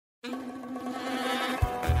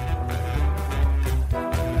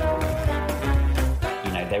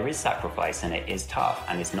there is sacrifice and it is tough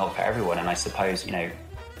and it's not for everyone. And I suppose,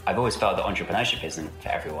 I've always felt that entrepreneurship isn't for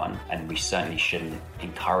everyone, and we certainly shouldn't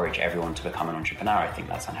encourage everyone to become an entrepreneur. I think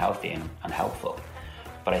that's unhealthy and unhelpful.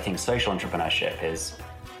 But I think social entrepreneurship is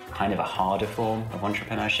kind of a harder form of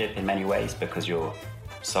entrepreneurship in many ways because you're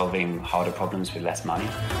solving harder problems with less money.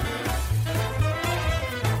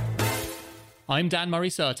 I'm Dan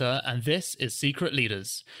Murray-Serter, and this is Secret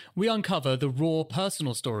Leaders. We uncover the raw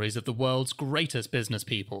personal stories of the world's greatest business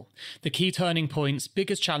people, the key turning points,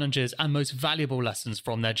 biggest challenges, and most valuable lessons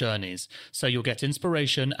from their journeys, so you'll get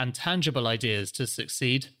inspiration and tangible ideas to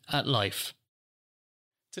succeed at life.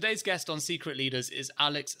 Today's guest on Secret Leaders is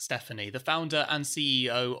Alex Stephany, the founder and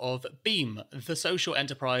CEO of Beam, the social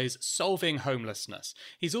enterprise solving homelessness.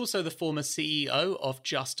 He's also the former CEO of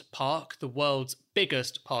Just Park, the world's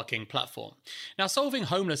biggest parking platform. Now, solving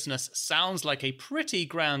homelessness sounds like a pretty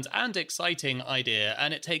grand and exciting idea,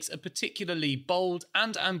 and it takes a particularly bold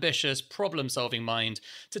and ambitious problem-solving mind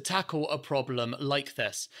to tackle a problem like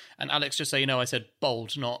this. And Alex, just so you know, I said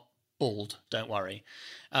bold, not bald, don't worry.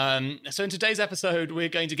 So in today's episode, we're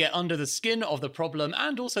going to get under the skin of the problem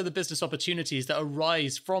and also the business opportunities that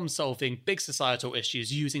arise from solving big societal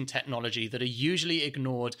issues using technology that are usually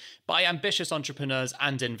ignored by ambitious entrepreneurs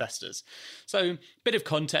and investors. So, bit of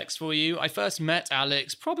context for you. I first met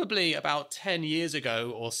Alex probably about 10 years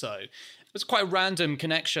ago or so. It was quite a random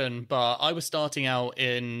connection, but I was starting out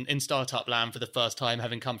in startup land for the first time,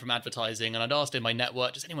 having come from advertising, and I'd asked in my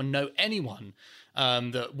network, does anyone know anyone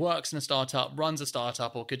that works in a startup, runs a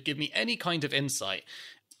startup, or could give me any kind of insight?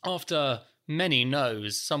 After many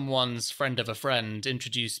no's, someone's friend of a friend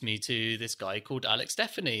introduced me to this guy called Alex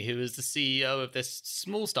Stephany, who is the CEO of this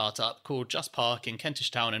small startup called Just Park in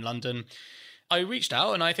Kentish Town in London. I reached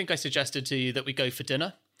out and I think I suggested to you that we go for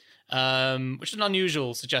dinner. Which is an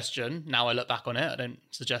unusual suggestion. Now I look back on it, I don't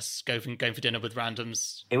suggest going for dinner with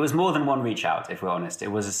randoms. It was more than one reach out, if we're honest. It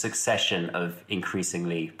was a succession of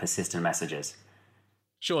increasingly persistent messages.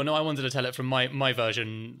 Sure, no, I wanted to tell it from my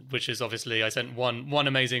version, which is obviously I sent one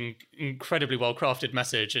amazing, incredibly well-crafted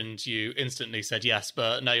message and you instantly said yes.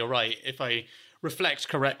 But no, you're right. If I reflect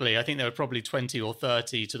correctly, I think there were probably 20 or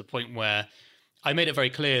 30 to the point where I made it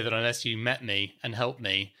very clear that unless you met me and helped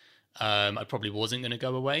me, I probably wasn't going to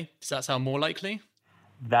go away. Does that sound more likely?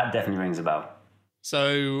 That definitely rings a bell.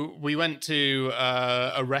 So we went to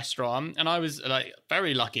a restaurant and I was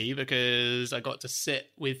very lucky because I got to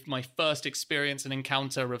sit with my first experience and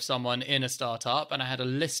encounter of someone in a startup, and I had a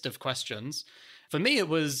list of questions. For me, it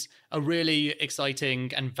was a really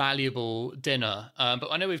exciting and valuable dinner. But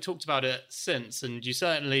I know we've talked about it since, and you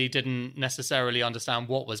certainly didn't necessarily understand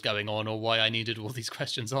what was going on or why I needed all these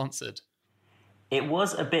questions answered. It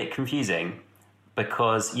was a bit confusing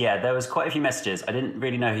because, there was quite a few messages. I didn't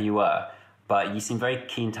really know who you were, but you seemed very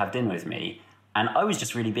keen to have dinner with me. And I was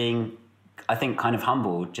just really being, I think, kind of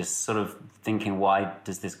humbled, just sort of thinking, why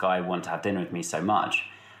does this guy want to have dinner with me so much?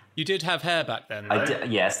 You did have hair back then, though. I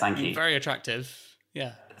did, yes, thank you. Very attractive,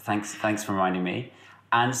 yeah. Thanks for reminding me.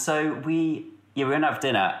 And so we went out for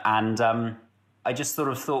dinner, and I just sort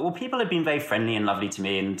of thought, well, people have been very friendly and lovely to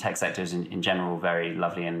me, and tech sectors in general very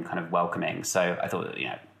lovely and kind of welcoming. So I thought,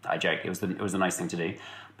 I joked, it was a nice thing to do.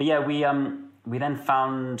 But we then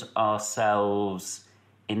found ourselves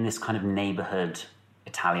in this kind of neighborhood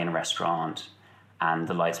Italian restaurant, and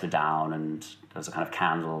the lights were down, and there was a kind of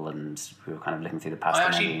candle, and we were kind of looking through the pasta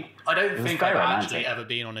menu. I don't think I've actually ever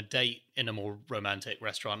been on a date in a more romantic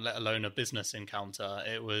restaurant, let alone a business encounter.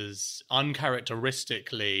 It was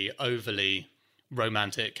uncharacteristically overly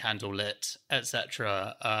romantic, candlelit,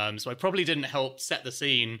 etc. So I probably didn't help set the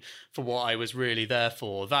scene for what I was really there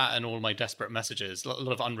for. That and all my desperate messages, a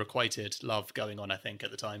lot of unrequited love going on, I think,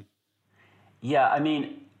 at the time. Yeah, I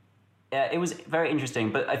mean, it was very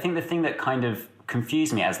interesting. But I think the thing that kind of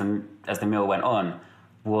confused me as the meal went on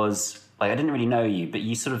was, I didn't really know you, but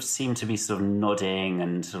you sort of seemed to be sort of nodding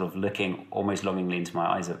and sort of looking almost longingly into my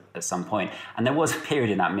eyes at some point. And there was a period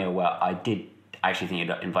in that meal where I did actually think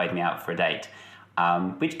you'd invite me out for a date.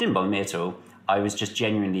 Which didn't bother me at all. I was just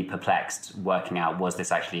genuinely perplexed working out, was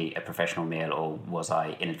this actually a professional meal or was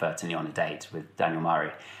I inadvertently on a date with Daniel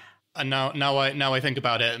Murray? And now I think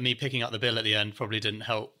about it, me picking up the bill at the end probably didn't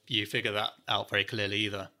help you figure that out very clearly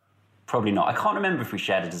either. Probably not. I can't remember if we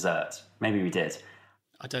shared a dessert. Maybe we did.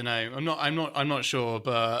 I don't know. I'm not sure,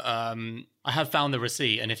 but I have found the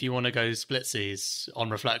receipt, and if you want to go splitsies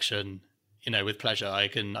on reflection, with pleasure, I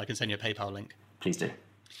can send you a PayPal link. Please do.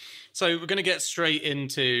 So we're going to get straight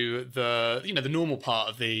into the normal part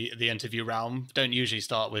of the interview realm. Don't usually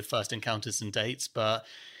start with first encounters and dates, but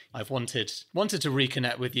I've wanted to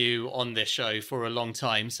reconnect with you on this show for a long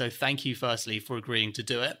time. So thank you firstly for agreeing to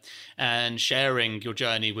do it and sharing your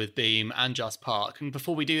journey with Beam and Just Park. And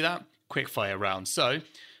before we do that, quick fire round. So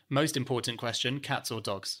most important question, cats or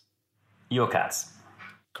dogs? Your cats.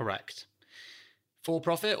 Correct. For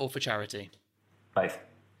profit or for charity? Both.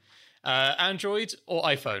 Android or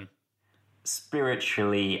iPhone?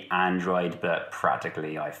 Spiritually Android, but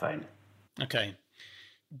practically iPhone. Okay.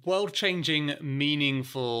 World-changing,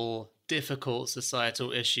 meaningful, difficult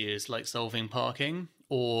societal issues like solving parking,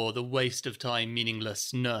 or the waste of time,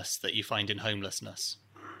 meaninglessness that you find in homelessness?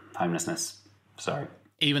 Homelessness. Sorry.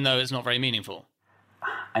 Even though it's not very meaningful?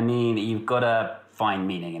 I mean, you've got to find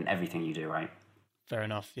meaning in everything you do, right? Fair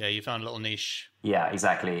enough. Yeah, you found a little niche. Yeah,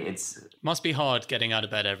 exactly. Must be hard getting out of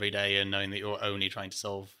bed every day and knowing that you're only trying to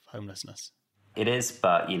solve homelessness. It is,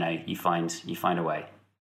 but, you find a way.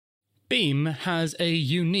 Beam has a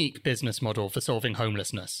unique business model for solving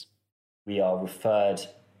homelessness. We are referred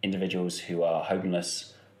individuals who are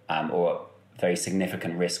homeless or at very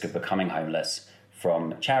significant risk of becoming homeless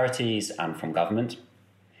from charities and from government.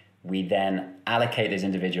 We then allocate those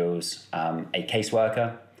individuals a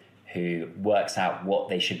caseworker who works out what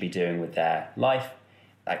they should be doing with their life.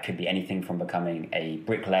 That could be anything from becoming a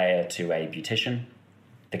bricklayer to a beautician.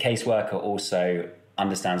 The caseworker also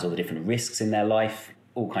understands all the different risks in their life,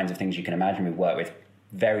 all kinds of things you can imagine. We work with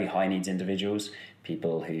very high needs individuals,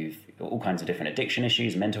 people who've all kinds of different addiction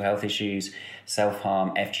issues, mental health issues,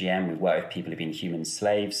 self-harm, FGM. We've worked with people who've been human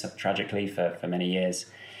slaves, tragically, for many years.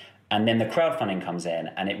 And then the crowdfunding comes in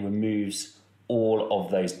and it removes all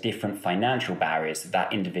of those different financial barriers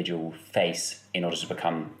that individual face in order to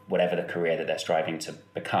become whatever the career that they're striving to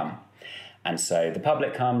become. And so the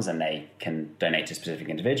public comes and they can donate to specific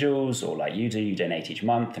individuals, or like you do, you donate each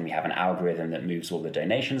month, and we have an algorithm that moves all the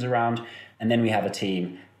donations around. And then we have a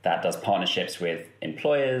team that does partnerships with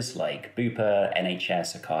employers like Bupa,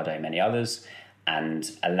 NHS, Ocado, many others, and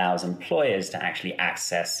allows employers to actually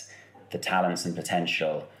access the talents and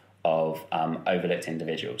potential of overlooked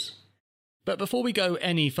individuals. But before we go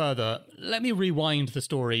any further, let me rewind the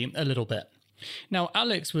story a little bit. Now,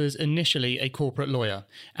 Alex was initially a corporate lawyer,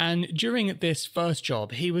 and during this first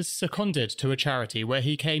job, he was seconded to a charity where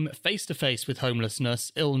he came face to face with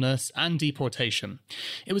homelessness, illness, and deportation.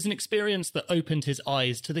 It was an experience that opened his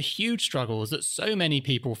eyes to the huge struggles that so many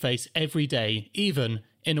people face every day, even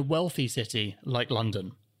in a wealthy city like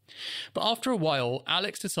London. But after a while,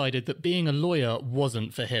 Alex decided that being a lawyer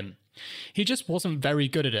wasn't for him. He just wasn't very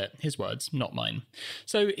good at it, his words, not mine.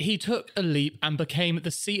 So he took a leap and became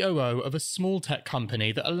the COO of a small tech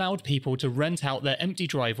company that allowed people to rent out their empty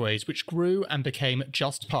driveways, which grew and became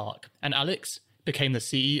Just Park. And Alex became the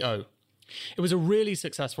CEO. It was a really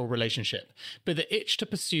successful relationship, but the itch to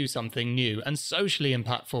pursue something new and socially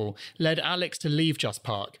impactful led Alex to leave Just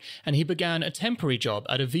Park, and he began a temporary job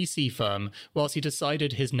at a VC firm whilst he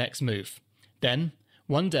decided his next move. Then,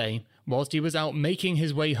 one day, whilst he was out making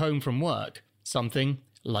his way home from work, something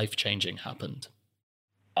life-changing happened.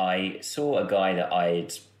 I saw a guy that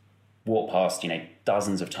I'd walked past,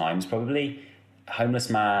 dozens of times probably, a homeless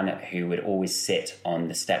man who would always sit on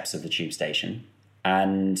the steps of the tube station.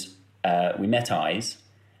 And we met eyes,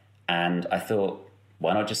 and I thought,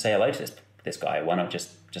 why not just say hello to this guy? Why not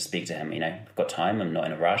just speak to him? I've got time, I'm not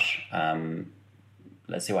in a rush.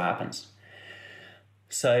 Let's see what happens.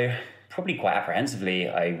 So probably quite apprehensively,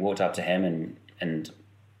 I walked up to him and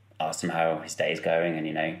asked him how his day is going,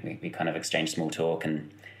 and we kind of exchanged small talk,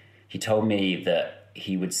 and he told me that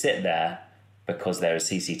he would sit there because there was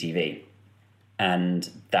CCTV, and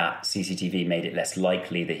that CCTV made it less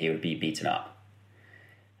likely that he would be beaten up.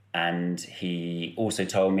 And he also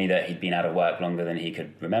told me that he'd been out of work longer than he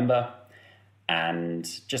could remember. And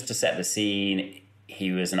just to set the scene,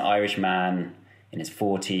 he was an Irish man in his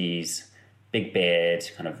 40s, big beard,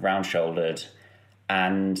 kind of round-shouldered.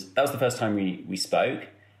 And that was the first time we spoke.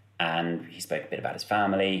 And he spoke a bit about his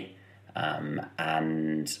family.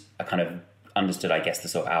 And I kind of understood, I guess, the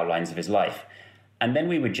sort of outlines of his life. And then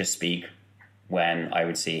we would just speak when I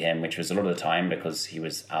would see him, which was a lot of the time because he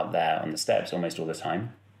was out there on the steps almost all the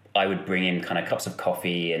time. I would bring him kind of cups of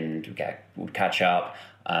coffee and would catch up.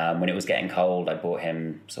 When it was getting cold, I bought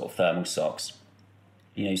him sort of thermal socks.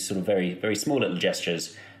 Sort of very, very small little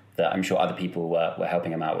gestures that I'm sure other people were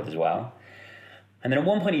helping him out with as well. And then at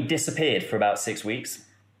one point he disappeared for about 6 weeks,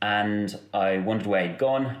 and I wondered where he'd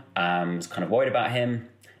gone. Was kind of worried about him.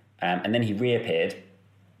 And then he reappeared,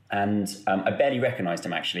 and I barely recognized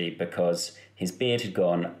him actually because his beard had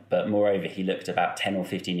gone, but moreover, he looked about 10 or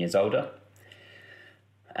 15 years older.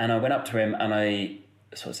 And I went up to him and I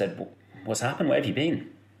sort of said, what's happened? Where have you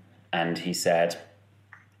been? And he said,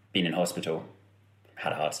 been in hospital.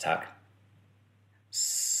 had a heart attack.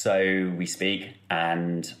 So we speak,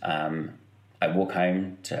 and I walk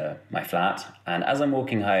home to my flat. And as I'm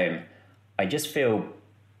walking home, I just feel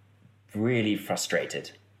really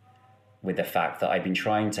frustrated with the fact that I've been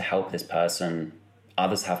trying to help this person,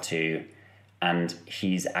 others have too, and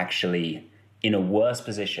he's actually in a worse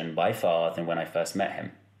position by far than when I first met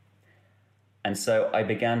him. And so I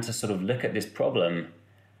began to sort of look at this problem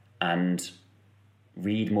and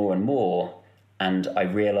read more and more, and I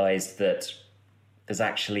realized that there's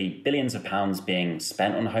actually billions of pounds being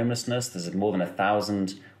spent on homelessness. There's more than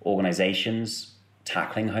 1,000 organizations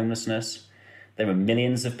tackling homelessness. There are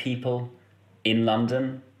millions of people in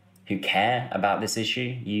London who care about this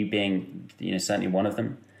issue, you being, certainly one of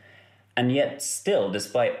them. And yet still,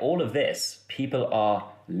 despite all of this, people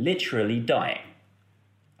are literally dying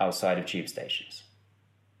outside of tube stations.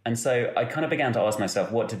 And so I kind of began to ask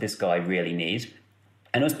myself, what did this guy really need?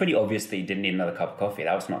 And it was pretty obvious that he didn't need another cup of coffee.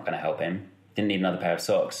 That was not going to help him. Didn't need another pair of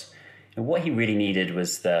socks. And what he really needed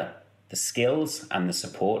was the skills and the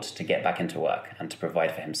support to get back into work and to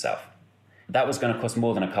provide for himself. That was going to cost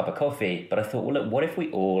more than a cup of coffee, but I thought, well, look, what if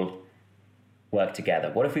we all work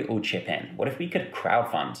together? What if we all chip in? What if we could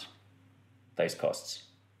crowdfund those costs?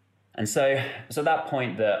 And so at that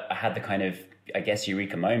point that I had the kind of, I guess,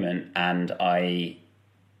 eureka moment, and I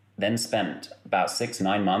then spent about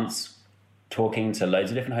 6-9 months talking to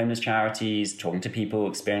loads of different homeless charities, talking to people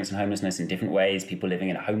experiencing homelessness in different ways, people living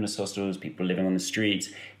in homeless hostels, people living on the streets,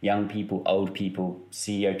 young people, old people,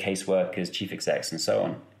 CEO caseworkers, chief execs, and so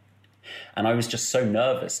on. And I was just so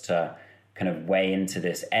nervous to kind of weigh into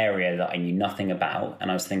this area that I knew nothing about.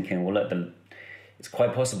 And I was thinking, well, look, it's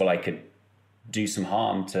quite possible I could do some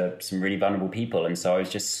harm to some really vulnerable people. And so I was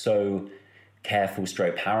just so careful,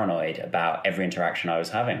 paranoid about every interaction I was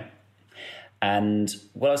having. And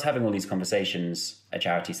while I was having all these conversations, a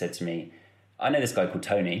charity said to me, I know this guy called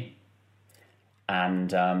Tony,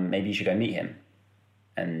 and maybe you should go meet him.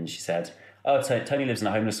 And she said, oh, Tony lives in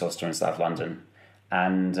a homeless hostel in South London,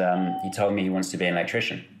 and he told me he wants to be an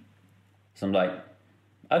electrician. So I'm like,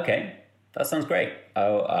 okay, that sounds great.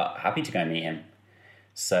 Happy to go meet him.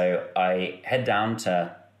 So I head down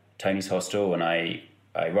to Tony's hostel, and I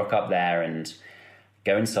rock up there and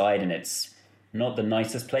go inside, and it's not the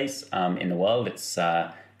nicest place in the world. It's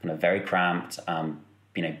kind of very cramped,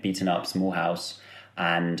 beaten up, small house.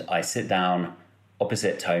 And I sit down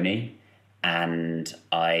opposite Tony and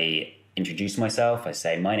I introduce myself. I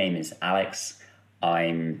say, my name is Alex.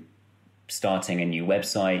 I'm starting a new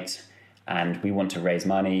website and we want to raise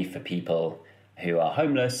money for people who are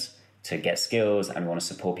homeless to get skills, and we want to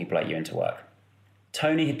support people like you into work.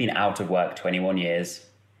 Tony had been out of work 21 years.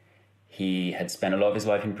 He had spent a lot of his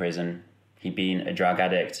life in prison. He'd been a drug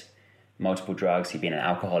addict, multiple drugs. He'd been an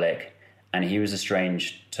alcoholic, and he was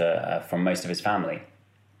estranged from most of his family.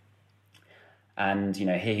 And,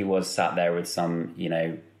 here he was sat there with some,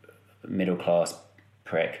 middle-class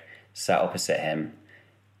prick sat opposite him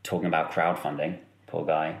talking about crowdfunding, poor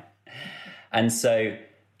guy. And so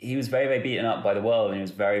he was very, very beaten up by the world, and he was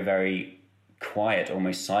very, very quiet,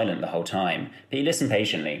 almost silent the whole time. But he listened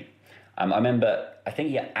patiently. I remember, I think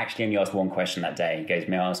he actually only asked one question that day. He goes,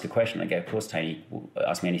 may I ask a question? I go, of course, Tony,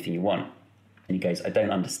 ask me anything you want. And he goes, I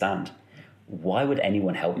don't understand. Why would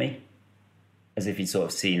anyone help me? As if he'd sort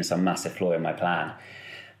of seen some massive flaw in my plan.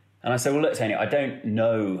 And I said, well, look, Tony, I don't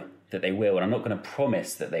know that they will, and I'm not going to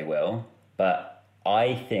promise that they will, but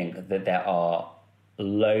I think that there are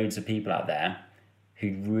loads of people out there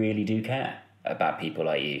who really do care about people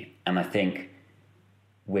like you. And I think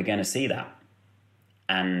we're going to see that.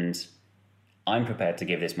 And I'm prepared to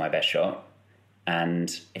give this my best shot.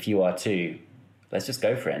 And if you are too, let's just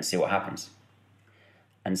go for it and see what happens.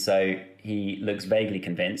 And so he looks vaguely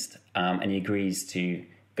convinced, and he agrees to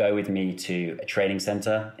go with me to a training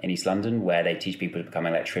centre in East London where they teach people to become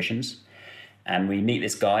electricians. And we meet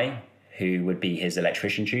this guy who would be his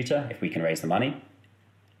electrician tutor if we can raise the money.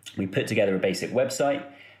 We put together a basic website.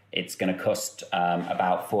 It's going to cost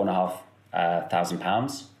about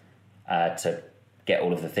 £4,500 to get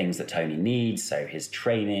all of the things that Tony needs, so his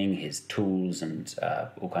training, his tools, and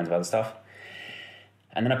all kinds of other stuff.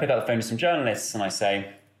 And then I pick up the phone to some journalists and I say,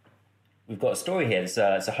 we've got a story here.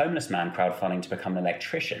 There's a homeless man crowdfunding to become an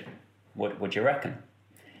electrician. What do you reckon?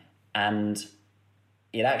 And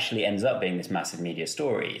it actually ends up being this massive media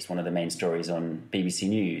story. It's one of the main stories on BBC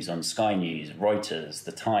News, on Sky News, Reuters,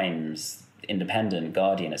 The Times, Independent,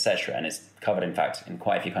 Guardian, etc. And it's covered, in fact, in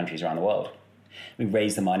quite a few countries around the world. We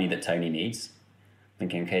raise the money that Tony needs,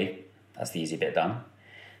 thinking, okay, that's the easy bit done.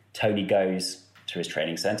 Tony goes to his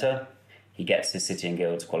training centre. He gets his City and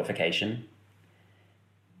Guilds qualification.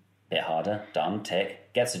 bit harder, done,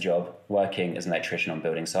 tick, gets a job working as an electrician on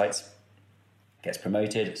building sites, gets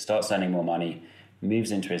promoted, starts earning more money, moves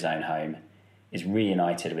into his own home, is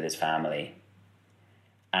reunited with his family,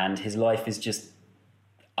 and his life is just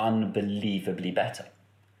unbelievably better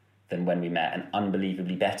than when we met, and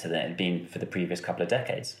unbelievably better than it had been for the previous couple of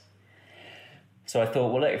decades. So I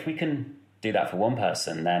thought, well, look, if we can do that for one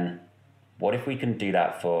person, then what if we can do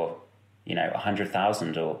that for,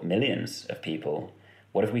 100,000 or millions of people?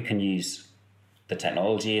 What if we can use the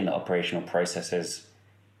technology and the operational processes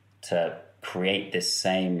to create this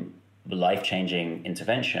same life-changing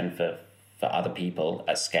intervention for other people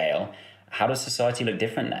at scale? How does society look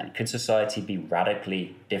different then? Could society be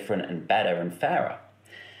radically different and better and fairer?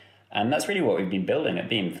 And that's really what we've been building at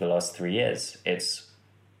Beam for the last 3 years. It's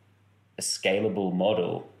a scalable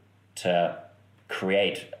model to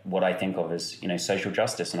create what I think of as, social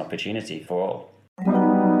justice and opportunity for all.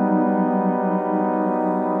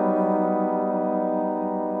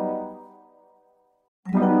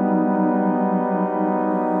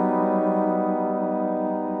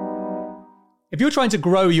 If you're trying to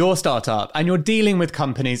grow your startup and you're dealing with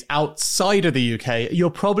companies outside of the UK, you're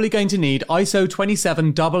probably going to need ISO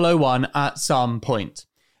 27001 at some point.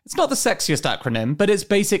 It's not the sexiest acronym, but it's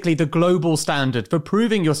basically the global standard for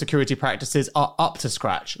proving your security practices are up to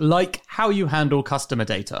scratch, like how you handle customer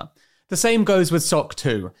data. The same goes with SOC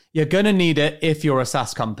 2. You're going to need it if you're a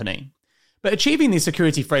SaaS company. But achieving these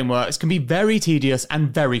security frameworks can be very tedious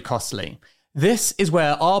and very costly. This is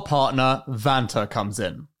where our partner, Vanta, comes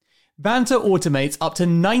in. Vanta automates up to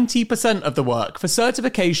 90% of the work for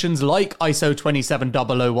certifications like ISO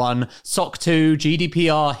 27001, SOC 2,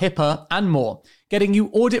 GDPR, HIPAA, and more, getting you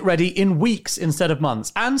audit ready in weeks instead of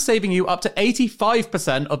months, and saving you up to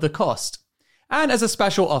 85% of the cost. And as a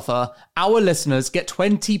special offer, our listeners get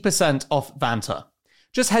 20% off Vanta.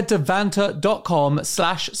 Just head to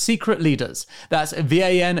vanta.com/secretleaders. That's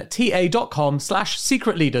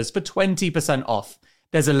VANTA.com/secretleaders for 20% off.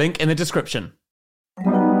 There's a link in the description.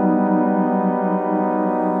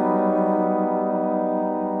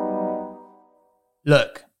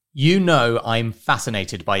 Look, I'm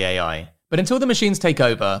fascinated by AI, but until the machines take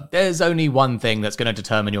over, there's only one thing that's going to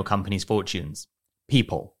determine your company's fortunes: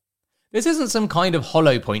 people. This isn't some kind of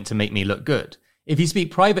hollow point to make me look good. If you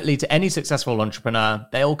speak privately to any successful entrepreneur,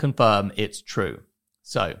 they'll confirm it's true.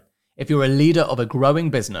 So, if you're a leader of a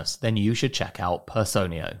growing business, then you should check out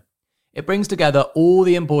Personio. It brings together all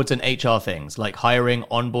the important HR things like hiring,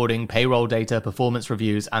 onboarding, payroll data, performance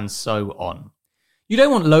reviews, and so on. You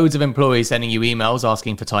don't want loads of employees sending you emails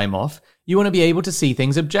asking for time off. You want to be able to see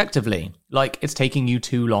things objectively, like it's taking you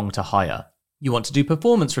too long to hire. You want to do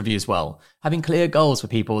performance reviews well, having clear goals for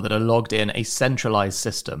people that are logged in a centralized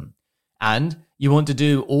system. And you want to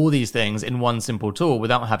do all these things in one simple tool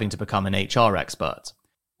without having to become an HR expert.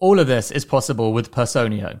 All of this is possible with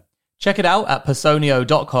Personio. Check it out at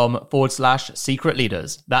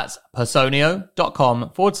personio.com/secretleaders. That's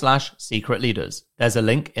personio.com/secretleaders. There's a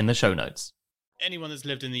link in the show notes. Anyone that's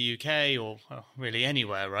lived in the UK or really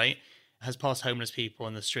anywhere, right, has passed homeless people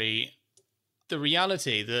on the street. The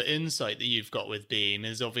reality, the insight that you've got with Beam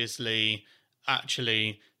is obviously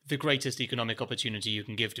actually the greatest economic opportunity you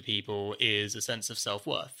can give to people is a sense of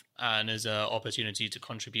self-worth and is an opportunity to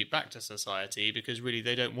contribute back to society, because really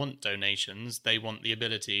they don't want donations. They want the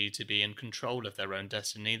ability to be in control of their own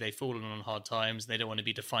destiny. They've fallen on hard times. They don't want to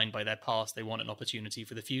be defined by their past. They want an opportunity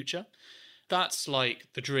for the future. That's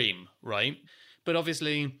like the dream, right? But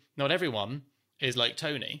obviously, not everyone is like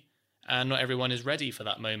Tony, and not everyone is ready for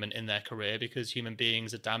that moment in their career, because human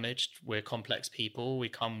beings are damaged. We're complex people. We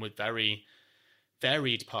come with very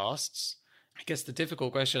varied pasts. I guess the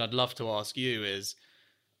difficult question I'd love to ask you is,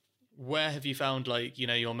 where have you found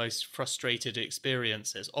your most frustrated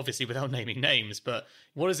experiences? Obviously, without naming names, but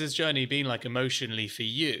what has this journey been like emotionally for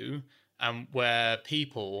you, and where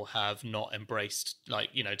people have not embraced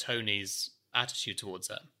Tony's attitude towards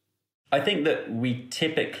it? I think that we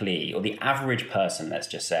typically, or the average person, let's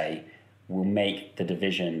just say, will make the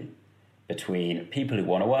division between people who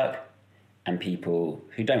want to work and people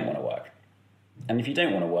who don't want to work. And if you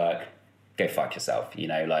don't want to work, go fuck yourself.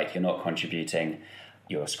 You're not contributing,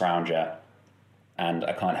 you're a scrounger, and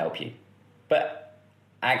I can't help you. But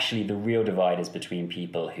actually, the real divide is between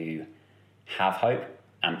people who have hope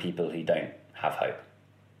and people who don't have hope.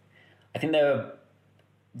 I think there are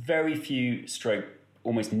very few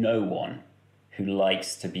almost no one who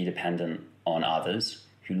likes to be dependent on others,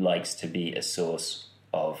 who likes to be a source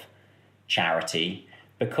of charity,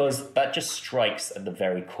 because that just strikes at the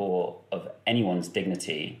very core of anyone's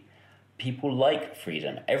dignity. People like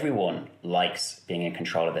freedom. Everyone likes being in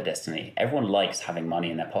control of their destiny. Everyone likes having money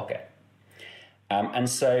in their pocket. And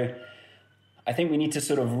so I think we need to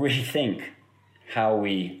sort of rethink how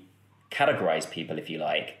we categorize people, if you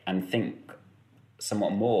like, and think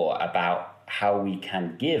somewhat more about how we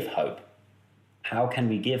can give hope. How can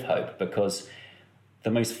we give hope? Because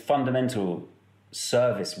the most fundamental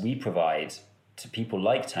service we provide to people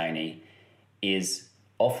like Tony is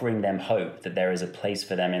offering them hope that there is a place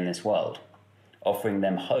for them in this world, offering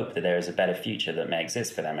them hope that there is a better future that may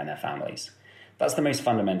exist for them and their families. That's the most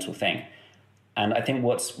fundamental thing. And I think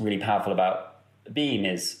what's really powerful about Beam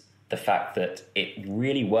is the fact that it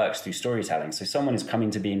really works through storytelling. So someone is coming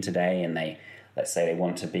to Beam today and let's say they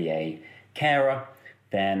want to be a carer,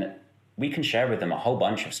 then we can share with them a whole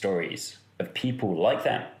bunch of stories of people like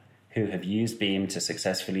them who have used Beam to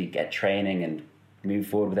successfully get training and move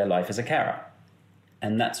forward with their life as a carer.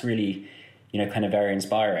 And that's really, kind of very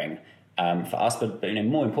inspiring for us, but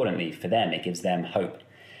more importantly for them, it gives them hope.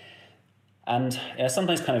 And I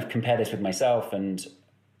sometimes kind of compare this with myself, and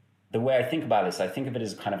the way I think about this, I think of it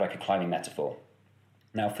as kind of like a climbing metaphor.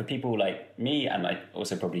 Now, for people like me, and like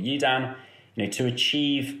also probably you, Dan, to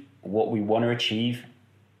achieve what we want to achieve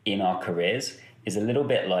in our careers is a little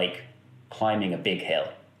bit like climbing a big hill.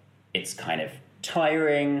 It's kind of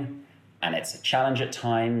tiring, and it's a challenge at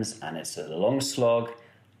times, and it's a long slog,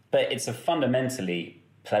 but it's a fundamentally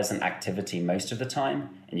pleasant activity most of the time,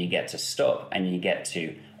 and you get to stop and you get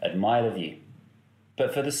to admire the view.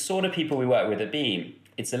 But for the sort of people we work with at Beam,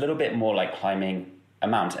 it's a little bit more like climbing a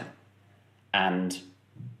mountain, and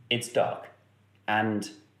it's dark, and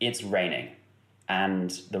it's raining, and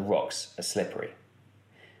the rocks are slippery.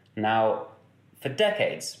 Now, for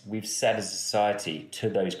decades, we've said as a society to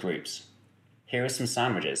those groups, here are some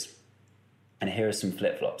sandwiches, and here are some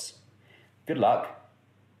flip-flops. Good luck.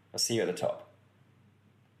 I'll see you at the top.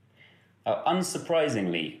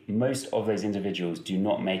 Unsurprisingly, most of those individuals do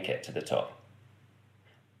not make it to the top.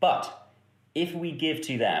 But if we give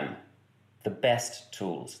to them the best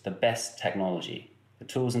tools, the best technology, the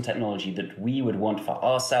tools and technology that we would want for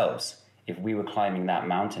ourselves if we were climbing that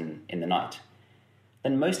mountain in the night,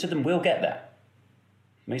 then most of them will get there.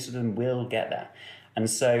 Most of them will get there. And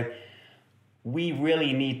so we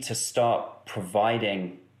really need to start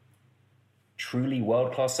providing truly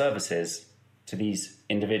world-class services to these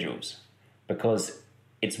individuals, because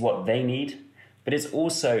it's what they need, but it's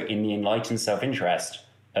also in the enlightened self-interest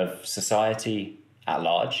of society at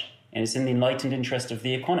large, and it's in the enlightened interest of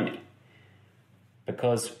the economy,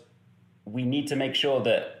 because we need to make sure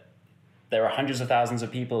that there are hundreds of thousands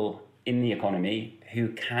of people in the economy who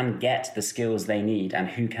can get the skills they need and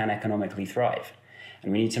who can economically thrive.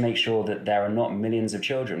 And we need to make sure that there are not millions of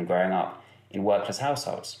children growing up in workless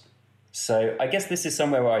households. So I guess this is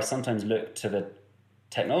somewhere where I sometimes look to the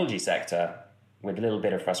technology sector with a little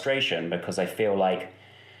bit of frustration, because I feel like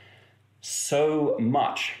so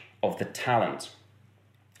much of the talent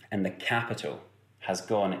and the capital has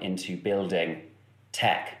gone into building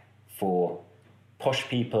tech for posh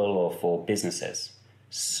people or for businesses.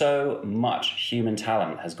 So much human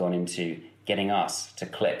talent has gone into getting us to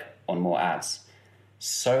click on more ads.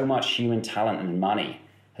 So much human talent and money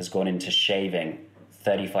has gone into shaving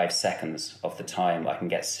 35 seconds of the time I can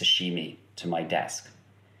get sashimi to my desk.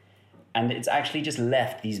 And it's actually just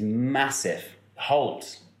left these massive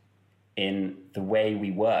holes in the way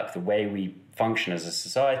we work, the way we function as a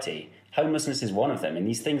society. Homelessness is one of them, and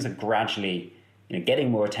these things are gradually,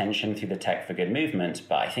 getting more attention through the Tech for Good movement.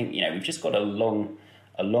 But I think, we've just got a long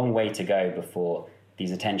way to go before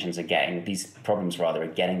these problems are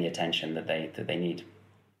getting the attention that they need.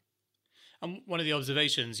 And one of the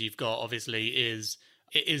observations you've got, obviously, is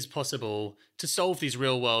it is possible to solve these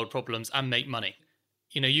real world problems and make money.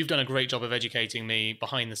 You've done a great job of educating me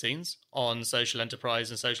behind the scenes on social enterprise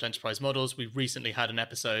and social enterprise models. We recently had an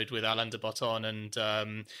episode with Alain de Botton and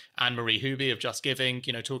Anne-Marie Huby of Just Giving,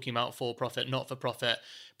 talking about for-profit, not-for-profit.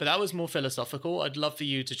 But that was more philosophical. I'd love for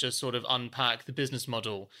you to just sort of unpack the business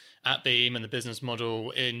model at Beam and the business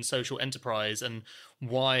model in social enterprise, and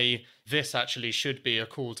why this actually should be a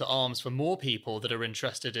call to arms for more people that are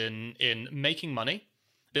interested in making money,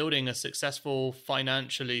 building a successful,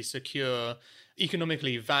 financially secure,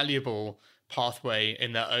 economically valuable pathway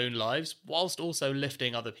in their own lives, whilst also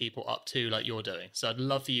lifting other people up too, like you're doing. So I'd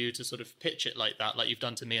love for you to sort of pitch it like that, like you've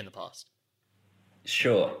done to me in the past.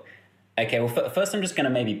 Sure. Okay, well, first I'm just going to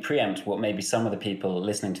maybe preempt what maybe some of the people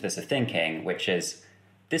listening to this are thinking, which is,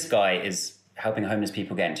 this guy is helping homeless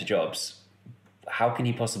people get into jobs. How can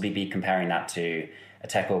he possibly be comparing that to a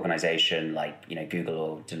tech organization like, Google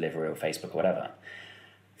or Deliveroo or Facebook or whatever?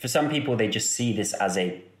 For some people, they just see this as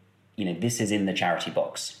this is in the charity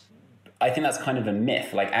box. I think that's kind of a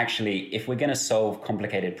myth. Like, actually, if we're going to solve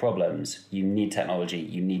complicated problems, you need technology,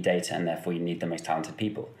 you need data, and therefore you need the most talented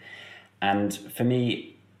people. And for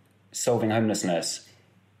me, solving homelessness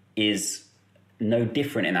is no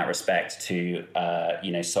different in that respect to,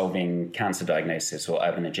 solving cancer diagnosis or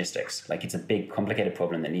urban logistics. Like, it's a big, complicated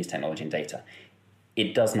problem that needs technology and data.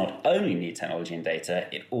 It does not only need technology and data,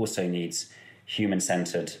 it also needs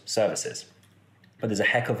human-centered services. But there's a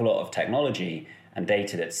heck of a lot of technology and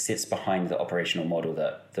data that sits behind the operational model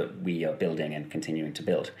that we are building and continuing to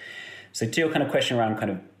build. So to your kind of question around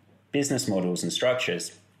kind of business models and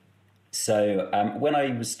structures, so when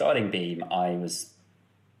I was starting Beam, I was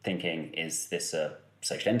thinking, is this a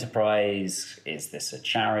social enterprise? Is this a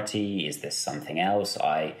charity? Is this something else?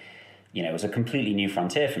 It was a completely new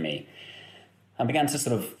frontier for me. I began to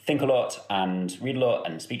sort of think a lot and read a lot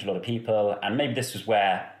and speak to a lot of people. And maybe this was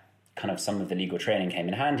where kind of some of the legal training came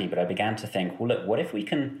in handy. But I began to think, well, look, what if we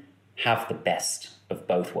can have the best of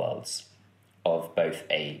both worlds, of both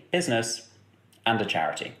a business and a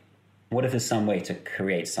charity? What if there's some way to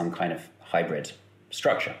create some kind of hybrid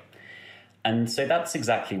structure? And so that's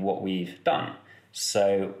exactly what we've done.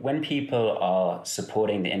 So when people are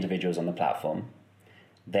supporting the individuals on the platform,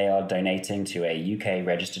 they are donating to a UK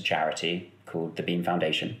registered charity called the Beam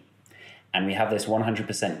Foundation. And we have this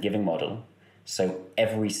 100% giving model. So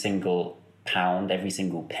every single pound, every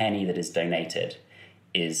single penny that is donated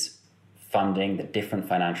is funding the different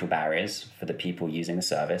financial barriers for the people using the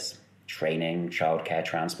service, training, childcare,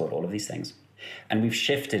 transport, all of these things. And we've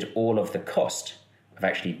shifted all of the cost of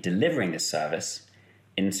actually delivering this service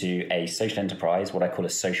into a social enterprise, what I call a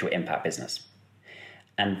social impact business.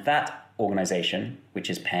 And that organization, which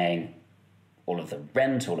is paying all of the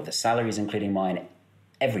rent, all of the salaries, including mine,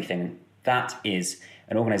 everything, that is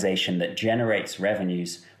an organization that generates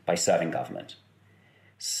revenues by serving government.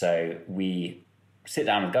 So we sit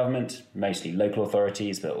down with government, mostly local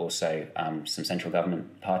authorities, but also some central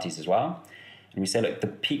government parties as well. And we say, look,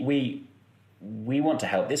 we want to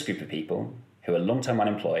help this group of people who are long-term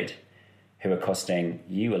unemployed, who are costing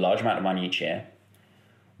you a large amount of money each year.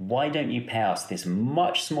 Why don't you pay us this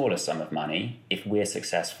much smaller sum of money if we're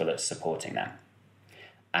successful at supporting them?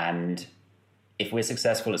 And if we're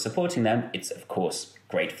successful at supporting them, it's of course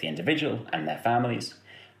great for the individual and their families,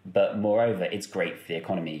 but moreover, it's great for the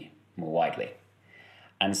economy more widely.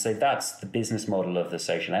 And so that's the business model of the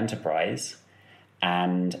social enterprise.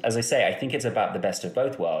 And as I say, I think it's about the best of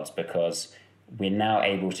both worlds, because we're now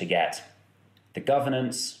able to get the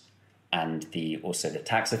governance and also the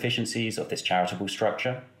tax efficiencies of this charitable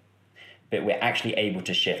structure, but we're actually able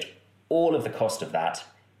to shift all of the cost of that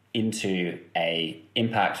into a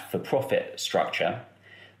impact for profit structure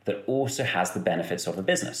that also has the benefits of a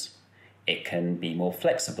business. It can be more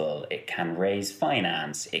flexible, it can raise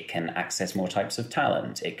finance, it can access more types of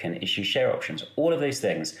talent, it can issue share options, all of those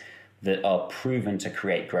things that are proven to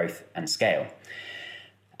create growth and scale.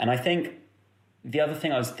 And I think the other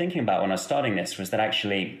thing I was thinking about when I was starting this was that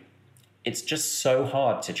actually it's just so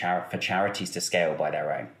hard for charities to scale by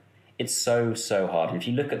their own. It's so hard. And if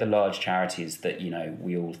you look at the large charities that,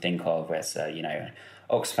 we all think of, whether it's,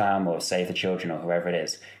 Oxfam or Save the Children or whoever it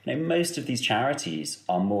is, most of these charities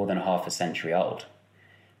are more than half a century old.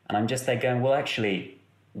 And I'm just there going, well, actually,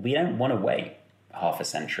 we don't want to wait half a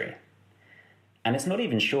century. And it's not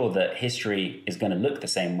even sure that history is going to look the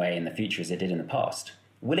same way in the future as it did in the past.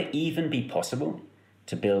 Will it even be possible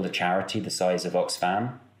to build a charity the size of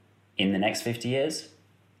Oxfam in the next 50 years?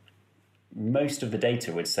 Most of the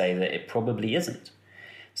data would say that it probably isn't.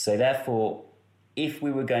 So therefore, if we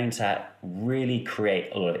were going to really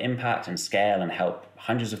create a lot of impact and scale and help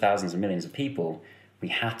hundreds of thousands and millions of people, we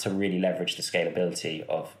had to really leverage the scalability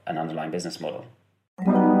of an underlying business model.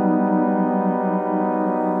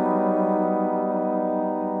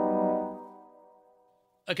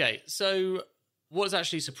 Okay, so what has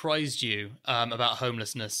actually surprised you about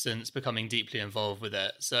homelessness since becoming deeply involved with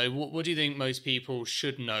it? So what do you think most people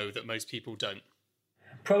should know that most people don't?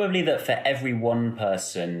 Probably that for every one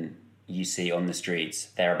person you see on the streets,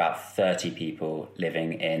 there are about 30 people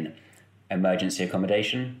living in emergency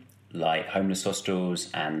accommodation, like homeless hostels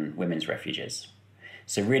and women's refuges.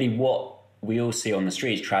 So really what we all see on the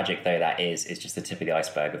streets, tragic though that is just the tip of the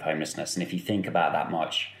iceberg of homelessness. And if you think about that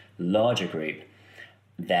much larger group,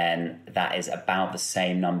 then that is about the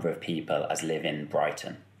same number of people as live in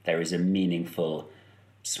Brighton. There is a meaningful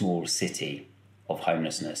small city of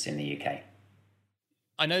homelessness in the UK.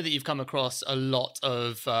 I know that you've come across a lot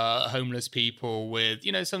of homeless people with,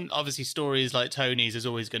 some obviously stories like Tony's is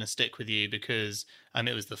always going to stick with you because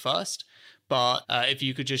it was the first. But if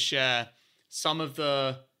you could just share some of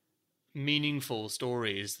the meaningful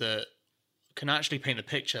stories that can actually paint the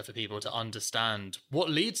picture for people to understand what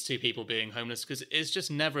leads to people being homeless, because it's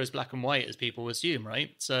just never as black and white as people assume,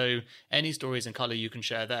 right? So any stories and colour you can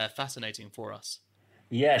share there, fascinating for us.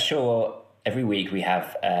 Yeah, sure. Every week we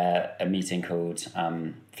have a meeting called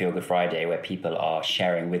Feel Good Friday, where people are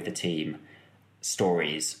sharing with the team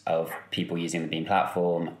stories of people using the Beam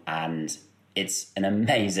platform, and it's an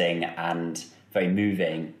amazing and very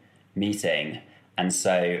moving meeting. And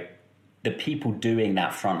so the people doing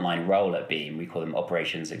that frontline role at Beam, we call them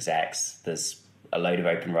operations execs. There's a load of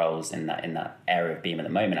open roles in that area of Beam at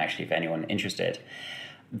the moment, actually, for anyone interested.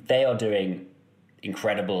 They are doing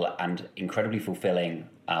incredible and incredibly fulfilling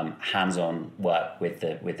hands-on work with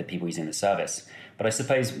the people using the service. But I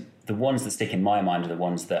suppose the ones that stick in my mind are the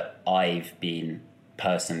ones that I've been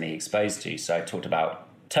personally exposed to. So I talked about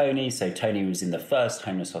Tony. So Tony was in the first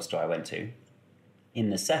homeless hostel I went to.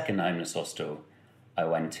 In the second homeless hostel I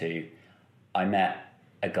went to, I met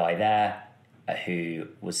a guy there who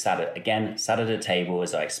was sat at a table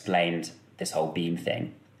as I explained this whole Beam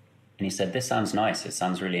thing. And he said, "This sounds nice. It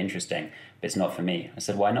sounds really interesting, but it's not for me." I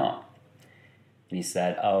said, "Why not?" And he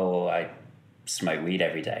said, "Oh, I smoke weed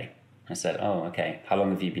every day." I said, "Oh, okay. How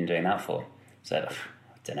long have you been doing that for?" He said, "I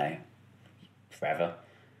don't know, forever."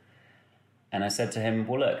 And I said to him,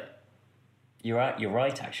 "Well, look, you're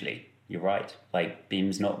right, actually. You're right. Like,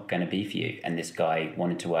 Beam's not going to be for you." And this guy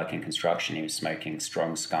wanted to work in construction. He was smoking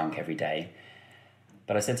strong skunk every day.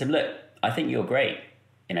 But I said to him, "Look, I think you're great.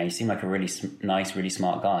 You seem like a really nice, really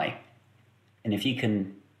smart guy. And if you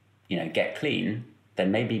can, get clean,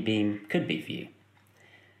 then maybe Beam could be for you."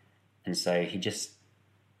 And so he just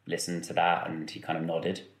listened to that and he kind of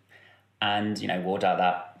nodded and, walked out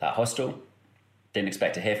that hostel. Didn't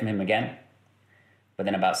expect to hear from him again. But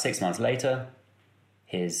then about 6 months later,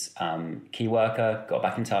 his key worker got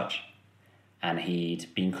back in touch, and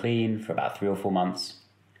he'd been clean for about 3 or 4 months,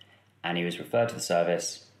 and he was referred to the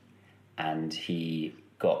service, and he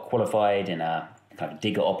got qualified in a kind of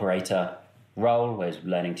digger operator role where he was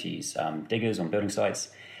learning to use diggers on building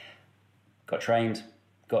sites, got trained,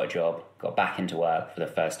 got a job, got back into work for the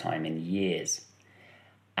first time in years.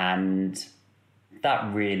 And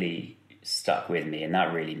that really stuck with me, and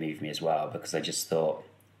that really moved me as well, because I just thought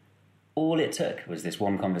all it took was this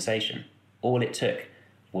one conversation. All it took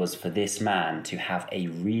was for this man to have a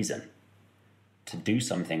reason to do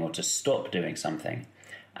something or to stop doing something.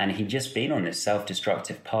 And he'd just been on this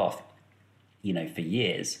self-destructive path, for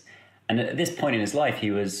years. And at this point in his life,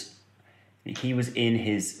 he was in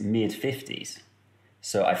his mid-50s.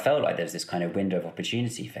 So I felt like there was this kind of window of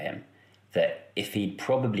opportunity for him, that if he'd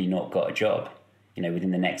probably not got a job,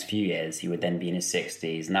 within the next few years, he would then be in his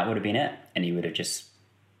 60s, and that would have been it. And he would have just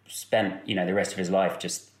spent, the rest of his life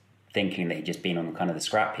just thinking that he'd just been on kind of the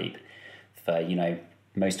scrap heap for,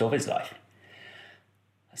 most of his life.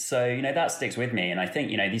 So, that sticks with me. And I think,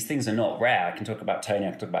 these things are not rare. I can talk about Tony,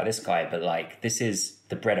 I can talk about this guy, but this is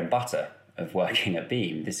the bread and butter of working at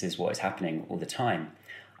Beam. This is what is happening all the time.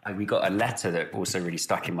 We got a letter that also really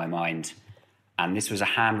stuck in my mind. And this was a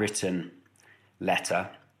handwritten letter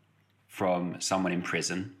from someone in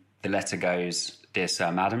prison. The letter goes, "Dear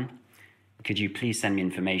Sir, Madam, could you please send me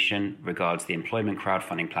information regards the employment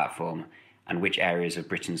crowdfunding platform and which areas of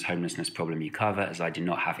Britain's homelessness problem you cover, as I do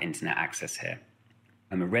not have internet access here.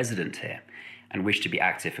 I'm a resident here and wish to be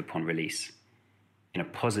active upon release in a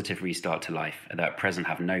positive restart to life, although at present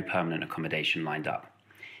have no permanent accommodation lined up.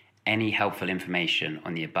 Any helpful information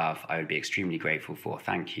on the above I would be extremely grateful for.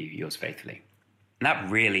 Thank you, yours faithfully." And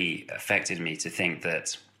that really affected me to think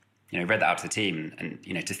that, read that out to the team, and,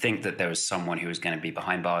 to think that there was someone who was going to be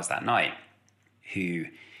behind bars that night, who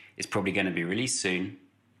is probably going to be released soon,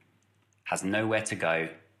 has nowhere to go,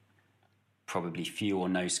 probably few or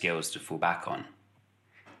no skills to fall back on.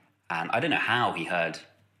 And I don't know how he heard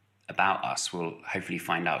about us. We'll hopefully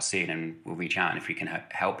find out soon, and we'll reach out, and if we can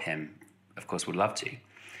help him, of course, we'd love to.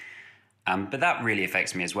 But that really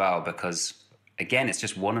affects me as well, because, again, it's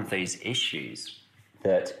just one of those issues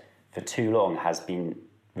that for too long has been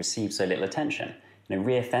received so little attention.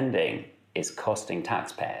 Reoffending is costing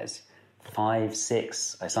taxpayers 5,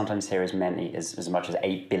 6, I sometimes hear as much as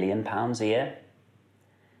 £8 billion a year.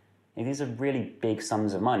 These are really big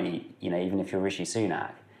sums of money, even if you're Rishi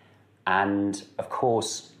Sunak. And of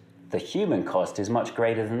course, the human cost is much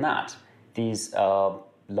greater than that. These are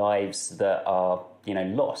lives that are,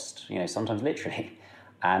 lost, sometimes literally.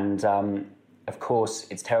 And of course,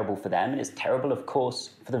 it's terrible for them, and it's terrible, of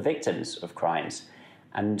course, for the victims of crimes.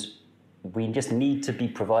 And we just need to be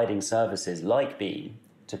providing services like Beam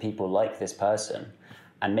to people like this person,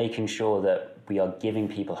 and making sure that we are giving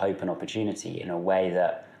people hope and opportunity in a way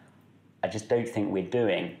that I just don't think we're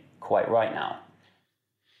doing quite right now.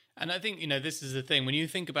 And I think, this is the thing. When you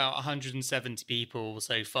think about 170 people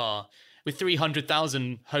so far, with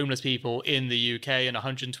 300,000 homeless people in the UK and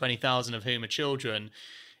 120,000 of whom are children,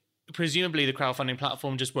 presumably the crowdfunding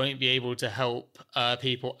platform just won't be able to help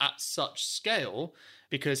people at such scale,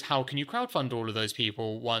 because how can you crowdfund all of those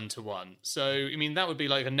people one-to-one? So, that would be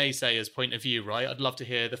like a naysayer's point of view, right? I'd love to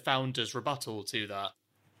hear the founder's rebuttal to that.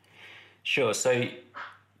 Sure. So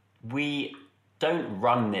we don't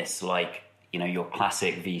run this like, your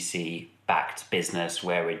classic VC-backed business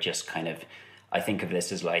where we're just kind of, I think of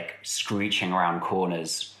this as like screeching around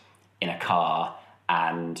corners in a car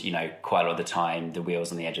and, quite a lot of the time the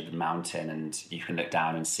wheel's on the edge of the mountain and you can look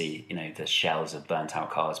down and see, the shells of burnt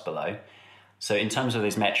out cars below. So in terms of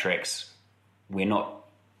those metrics, we're not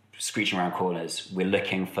screeching around corners. We're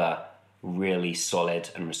looking for really solid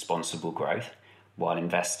and responsible growth while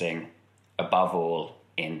investing above all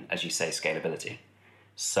in, as you say, scalability.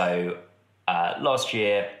 So last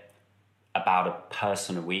year, about a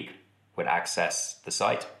person a week would access the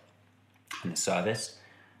site and the service.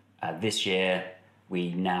 This year,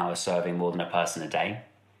 we now are serving more than a person a day.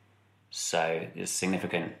 So there's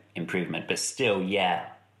significant improvement, but still,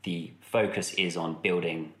 the focus is on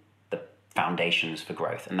building the foundations for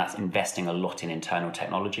growth. And that's investing a lot in internal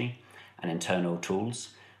technology and internal tools,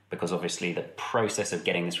 because obviously the process of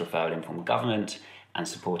getting this referral in from government and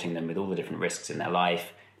supporting them with all the different risks in their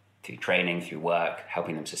life, through training, through work,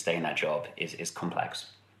 helping them sustain that job is complex.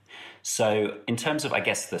 So in terms of, I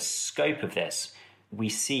guess, the scope of this, we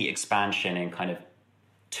see expansion in kind of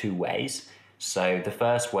two ways. So the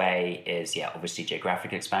first way is, obviously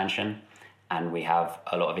geographic expansion. And we have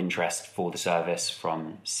a lot of interest for the service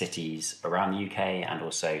from cities around the UK and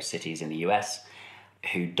also cities in the US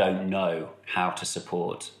who don't know how to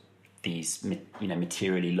support these,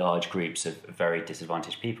 materially large groups of very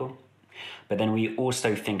disadvantaged people. But then we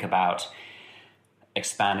also think about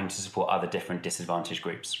expanding to support other different disadvantaged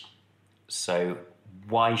groups. So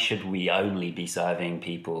why should we only be serving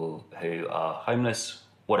people who are homeless?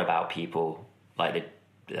 What about people like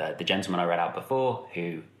the gentleman I read out before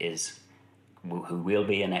who will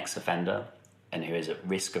be an ex-offender and who is at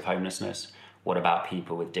risk of homelessness? What about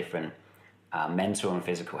people with different mental and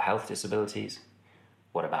physical health disabilities?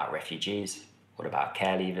 What about refugees? What about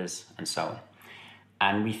care leavers? And so on.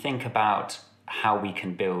 And we think about how we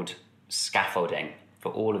can build scaffolding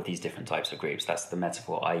for all of these different types of groups. That's the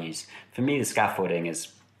metaphor I use. For me, the scaffolding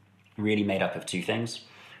is really made up of two things.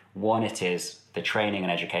 One, it is the training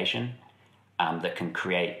and education that can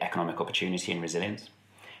create economic opportunity and resilience.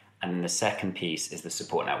 And then the second piece is the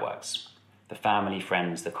support networks, the family,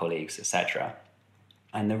 friends, the colleagues, etc.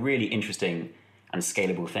 And the really interesting and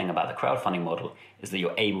scalable thing about the crowdfunding model is that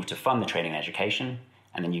you're able to fund the training and education,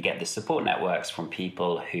 and then you get the support networks from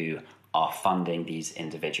people who are funding these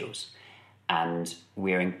individuals. And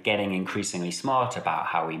we're getting increasingly smart about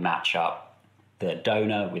how we match up the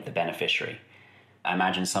donor with the beneficiary. I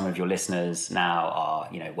imagine some of your listeners now are,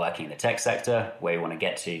 working in the tech sector. Where you want to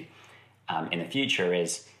get to in the future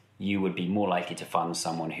is you would be more likely to fund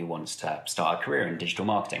someone who wants to start a career in digital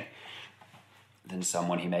marketing than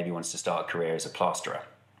someone who maybe wants to start a career as a plasterer,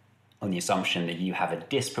 on the assumption that you have a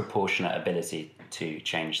disproportionate ability to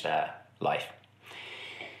change their life.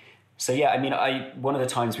 So one of the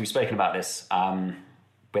times we've spoken about this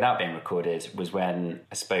without being recorded was when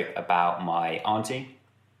I spoke about my auntie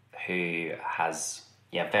who has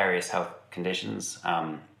various health conditions,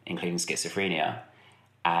 including schizophrenia,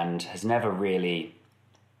 and has never really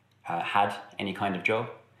had any kind of job,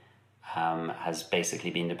 has basically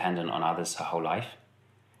been dependent on others her whole life.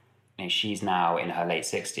 She's now in her late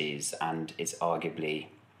 60s, and it's arguably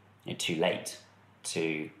too late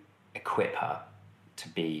to equip her to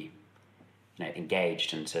be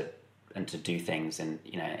engaged and to do things in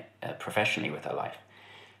professionally with her life.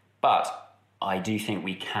 But I do think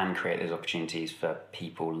we can create those opportunities for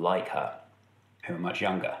people like her who are much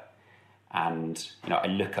younger. And I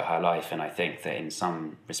look at her life and I think that in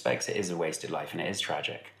some respects it is a wasted life and it is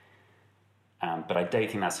tragic. But I don't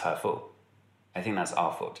think that's her fault. I think that's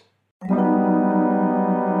our fault.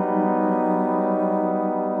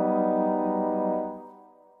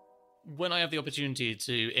 When I have the opportunity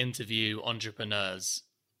to interview entrepreneurs,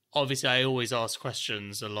 obviously I always ask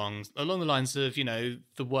questions along the lines of, the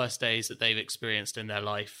worst days that they've experienced in their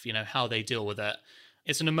life, how they deal with it.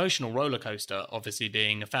 It's an emotional roller coaster, obviously,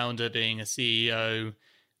 being a founder, being a CEO,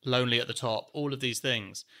 lonely at the top, all of these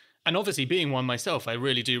things. And obviously being one myself, I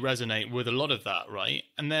really do resonate with a lot of that, right?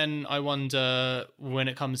 And then I wonder, when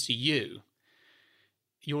it comes to you,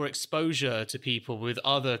 your exposure to people with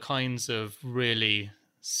other kinds of really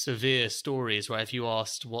severe stories, right? If you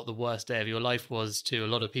asked what the worst day of your life was to a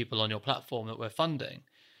lot of people on your platform that we're funding,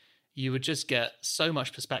 you would just get so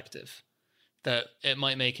much perspective that it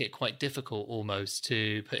might make it quite difficult almost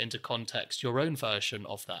to put into context your own version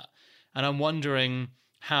of that. And I'm wondering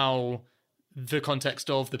how the context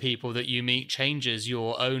of the people that you meet changes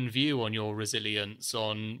your own view on your resilience,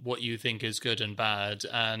 on what you think is good and bad,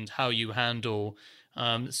 and how you handle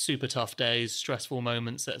super tough days, stressful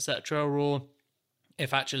moments, etc. Or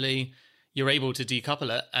if actually you're able to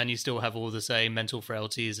decouple it and you still have all the same mental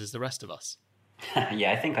frailties as the rest of us.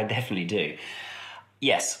 Yeah, I think I definitely do.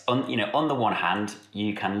 Yes, on the one hand,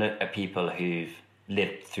 you can look at people who've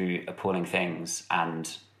lived through appalling things, and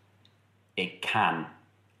it can,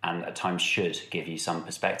 and at times should, give you some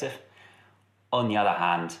perspective. On the other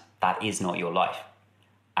hand, that is not your life,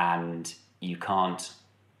 and you can't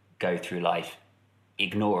go through life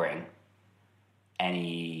ignoring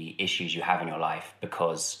any issues you have in your life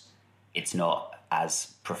because it's not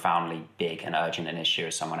as profoundly big and urgent an issue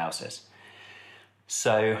as someone else's.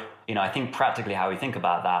 So, I think practically how we think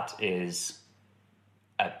about that is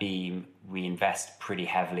at Beam, we invest pretty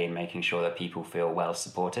heavily in making sure that people feel well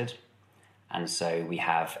supported. And so we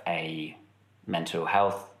have a mental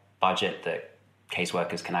health budget that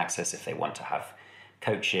caseworkers can access if they want to have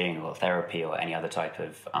coaching or therapy or any other type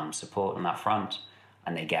of support on that front.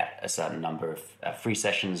 And they get a certain number of free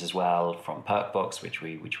sessions as well from Perkbox, which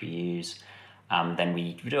we use. Then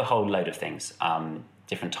we do a whole load of things,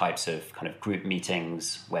 different types of kind of group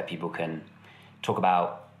meetings where people can talk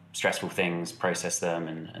about stressful things, process them,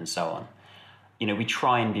 and so on. We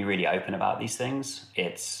try and be really open about these things.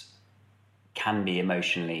 It can be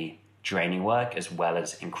emotionally draining work as well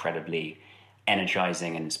as incredibly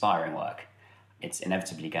energizing and inspiring work. It's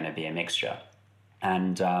inevitably going to be a mixture.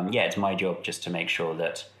 And it's my job just to make sure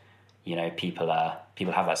that people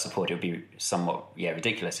have that support. It would be somewhat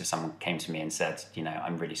ridiculous if someone came to me and said,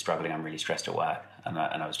 I'm really struggling, I'm really stressed at work, and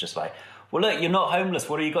I was just like, well, look, you're not homeless.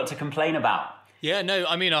 What have you got to complain about? Yeah, no,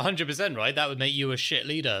 I mean 100%, right? That would make you a shit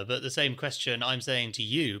leader. But the same question I'm saying to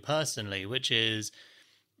you personally, which is,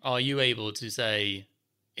 are you able to say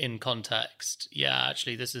in context, yeah,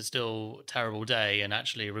 actually, this is still a terrible day, and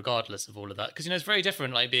actually, regardless of all of that, because it's very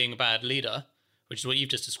different, like being a bad leader, which is what you've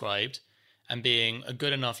just described, and being a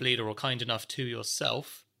good enough leader or kind enough to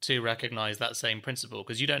yourself to recognize that same principle,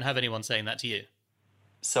 because you don't have anyone saying that to you.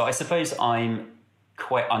 So I suppose I'm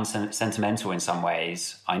quite unsentimental in some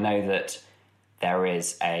ways. I know that there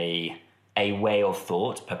is a way of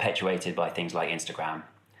thought perpetuated by things like Instagram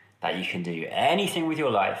that you can do anything with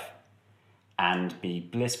your life and be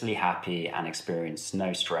blissfully happy and experience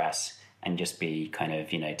no stress and just be kind of,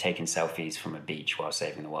 taking selfies from a beach while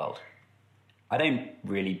saving the world. I don't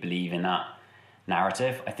really believe in that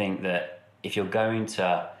narrative. I think that if you're going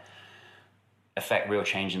to affect real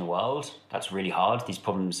change in the world, that's really hard. These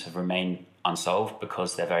problems have remained unsolved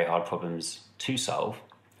because they're very hard problems to solve.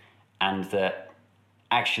 And that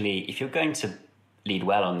actually, if you're going to lead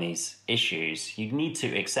well on these issues, you need to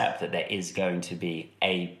accept that there is going to be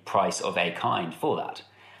a price of a kind for that.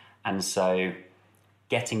 And so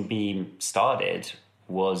getting Beam started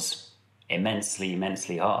was immensely,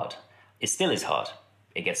 immensely hard. It still is hard.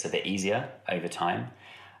 It gets a bit easier over time.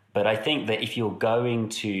 But I think that if you're going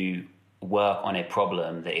to work on a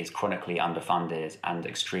problem that is chronically underfunded and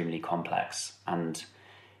extremely complex and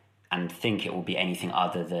think it will be anything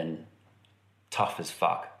other than tough as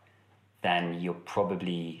fuck, then you're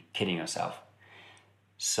probably kidding yourself.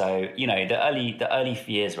 So, the early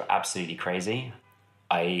years were absolutely crazy.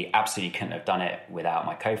 I absolutely couldn't have done it without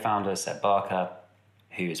my co-founder, Seb Barker,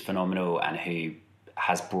 who is phenomenal and who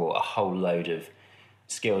has brought a whole load of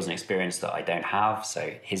skills and experience that I don't have.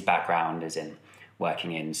 So his background is in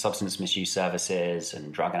working in substance misuse services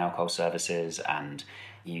and drug and alcohol services, and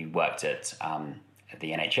he worked at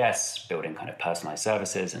the NHS, building kind of personalized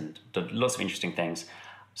services and did lots of interesting things.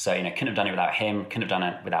 So, couldn't have done it without him, couldn't have done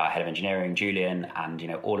it without our head of engineering, Julian, and,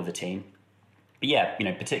 all of the team. But yeah,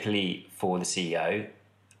 particularly for the CEO,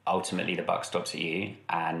 ultimately the buck stops at you,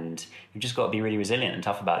 and you've just got to be really resilient and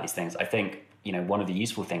tough about these things. I think, one of the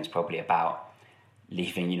useful things probably about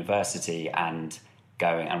leaving university and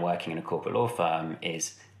going and working in a corporate law firm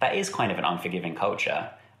is that is kind of an unforgiving culture.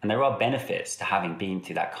 And there are benefits to having been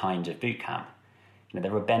through that kind of boot camp.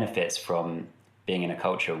 There are benefits from being in a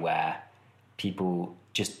culture where people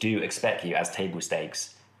just do expect you as table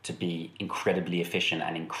stakes to be incredibly efficient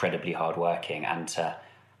and incredibly hardworking, and to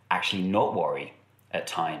actually not worry at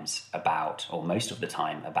times about, or most of the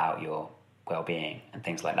time, about your well-being and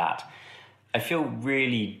things like that. I feel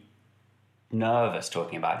really nervous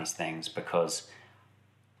talking about these things because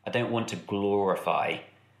I don't want to glorify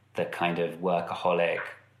the kind of workaholic,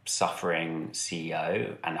 suffering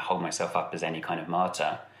CEO and hold myself up as any kind of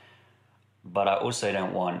martyr. But I also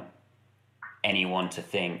don't want anyone to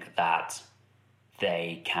think that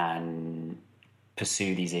they can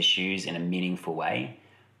pursue these issues in a meaningful way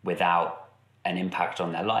without an impact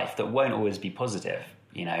on their life that won't always be positive.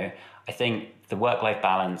 I think the work-life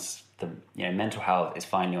balance, the mental health is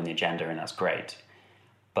finally on the agenda, and that's great.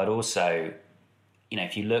 But also,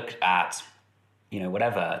 if you look at,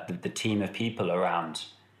 whatever, the team of people around,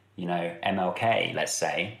 MLK, let's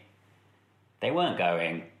say, they weren't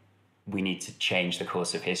going, we need to change the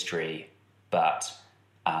course of history, but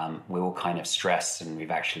we're all kind of stressed and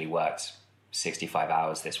we've actually worked 65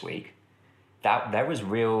 hours this week. That there was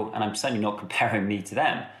real, and I'm certainly not comparing me to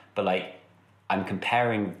them, but I'm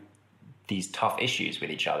comparing these tough issues with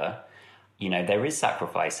each other. There is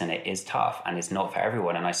sacrifice and it is tough and it's not for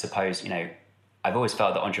everyone. And I suppose, I've always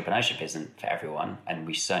felt that entrepreneurship isn't for everyone, and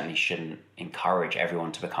we certainly shouldn't encourage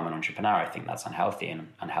everyone to become an entrepreneur. I think that's unhealthy and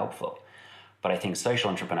unhelpful. But I think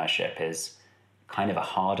social entrepreneurship is kind of a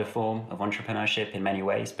harder form of entrepreneurship in many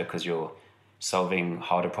ways, because you're solving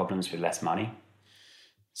harder problems with less money.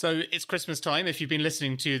 So it's Christmas time. If you've been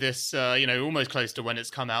listening to this, almost close to when it's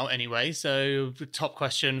come out anyway. So the top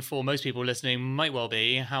question for most people listening might well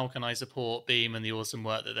be, how can I support Beam and the awesome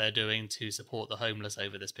work that they're doing to support the homeless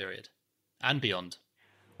over this period and beyond?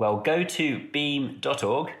 Well, go to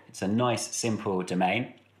beam.org. It's a nice, simple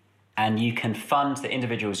domain. And you can fund the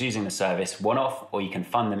individuals using the service one-off, or you can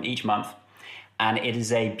fund them each month. And it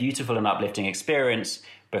is a beautiful and uplifting experience,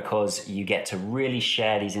 because you get to really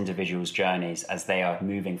share these individuals' journeys as they are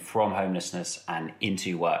moving from homelessness and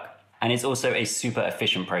into work. And it's also a super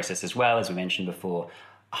efficient process as well. As we mentioned before,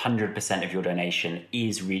 100% of your donation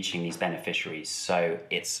is reaching these beneficiaries. So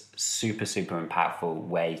it's super, super impactful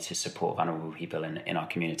way to support vulnerable people in our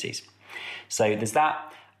communities. So there's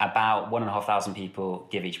that. About 1,500 people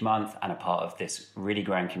give each month and are part of this really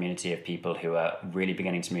growing community of people who are really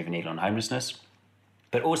beginning to move a needle on homelessness.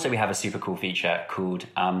 But also we have a super cool feature called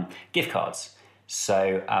gift cards.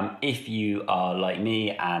 So if you are like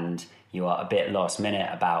me and you are a bit last minute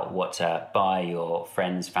about what to buy your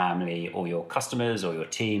friends, family, or your customers or your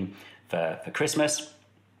team for Christmas,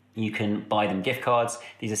 you can buy them gift cards.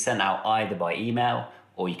 These are sent out either by email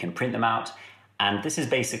or you can print them out. And this is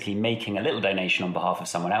basically making a little donation on behalf of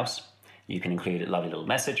someone else. You can include a lovely little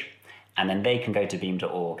message, and then they can go to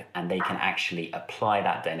beam.org and they can actually apply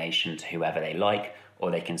that donation to whoever they like, or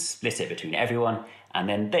they can split it between everyone, and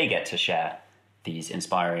then they get to share these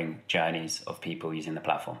inspiring journeys of people using the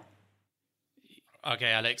platform.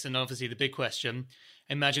 Okay, Alex, and obviously the big question,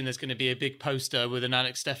 imagine there's going to be a big poster with an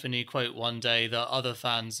Alex Stephany quote one day that other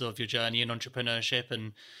fans of your journey in entrepreneurship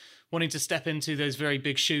and wanting to step into those very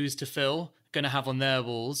big shoes to fill, going to have on their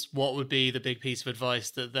walls. What would be the big piece of advice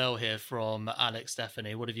that they'll hear from Alex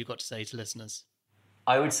Stephany? What have you got to say to listeners?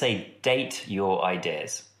 I would say date your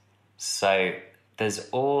ideas. So there's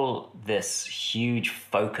all this huge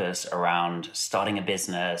focus around starting a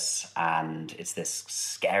business, and it's this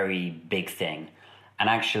scary big thing. And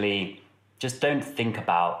actually, just don't think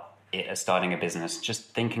about it as starting a business, just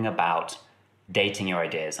thinking about dating your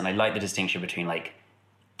ideas. And I like the distinction between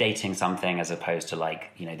dating something as opposed to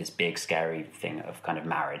this big scary thing of kind of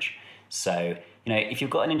marriage. So, if you've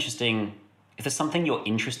got if there's something you're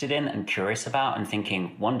interested in and curious about and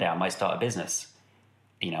thinking one day I might start a business,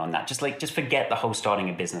 on that, just forget the whole starting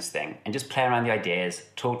a business thing and just play around the ideas,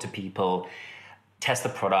 talk to people, test the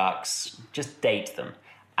products, just date them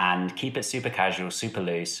and keep it super casual, super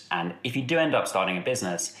loose. And if you do end up starting a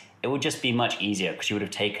business, it will just be much easier because you would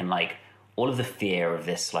have taken all of the fear of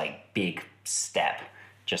this big step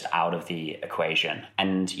just out of the equation.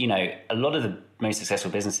 And, a lot of the most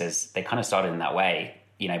successful businesses, they kind of started in that way.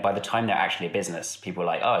 By the time they're actually a business, people are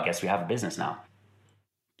like, oh, I guess we have a business now.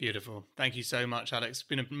 Beautiful. Thank you so much, Alex. It's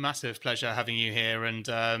been a massive pleasure having you here.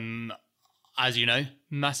 And as you know,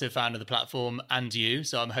 massive fan of the platform and you.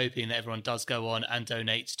 So I'm hoping that everyone does go on and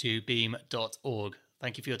donate to beam.org.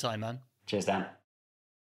 Thank you for your time, man. Cheers, Dan.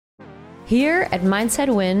 Here at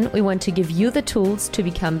Mindset Win, we want to give you the tools to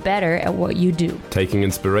become better at what you do. Taking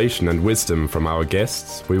inspiration and wisdom from our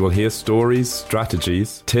guests, we will hear stories,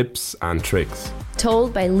 strategies, tips, and tricks.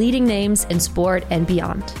 Told by leading names in sport and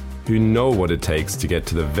beyond, who know what it takes to get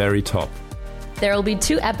to the very top. There will be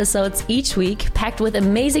 2 episodes each week, packed with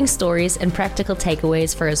amazing stories and practical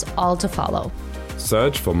takeaways for us all to follow.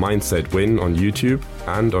 Search for Mindset Win on YouTube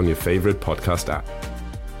and on your favorite podcast app.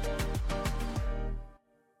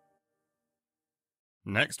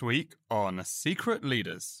 Next week on Secret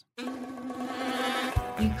Leaders.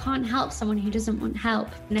 You can't help someone who doesn't want help.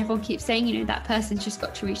 And everyone keeps saying, that person's just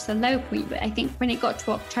got to reach the low point. But I think when it got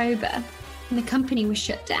to October and the company was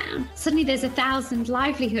shut down, suddenly there's 1,000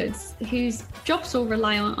 livelihoods whose jobs all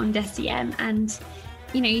rely on DECIEM. And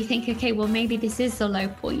you think, okay, well, maybe this is the low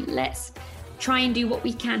point. Let's try and do what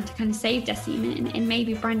we can to kind of save Decium, and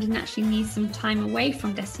maybe Brandon actually needs some time away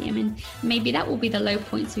from Decium, and maybe that will be the low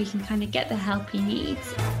point so he can kind of get the help he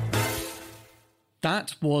needs.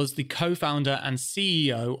 That was the co-founder and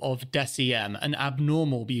CEO of Deciem, an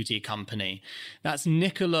abnormal beauty company. That's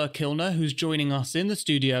Nicola Kilner, who's joining us in the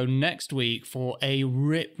studio next week for a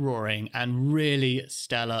rip-roaring and really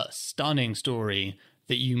stellar, stunning story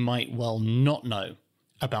that you might well not know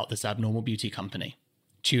about this abnormal beauty company.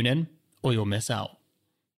 Tune in or you'll miss out.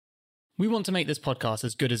 We want to make this podcast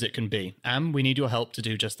as good as it can be, and we need your help to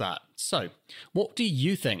do just that. So, what do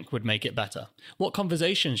you think would make it better? What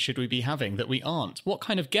conversations should we be having that we aren't? What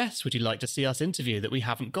kind of guests would you like to see us interview that we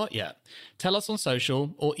haven't got yet? Tell us on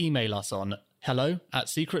social or email us on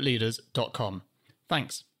hello@secretleaders.com.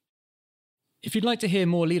 Thanks. If you'd like to hear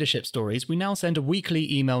more leadership stories, we now send a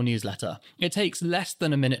weekly email newsletter. It takes less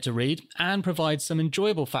than a minute to read and provides some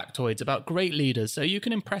enjoyable factoids about great leaders so you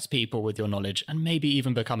can impress people with your knowledge and maybe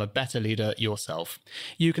even become a better leader yourself.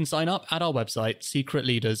 You can sign up at our website,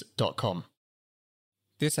 secretleaders.com.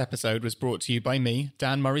 This episode was brought to you by me,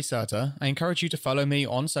 Dan Murray-Serter. I encourage you to follow me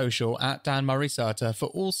on social at Dan Murray-Serter for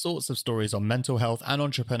all sorts of stories on mental health and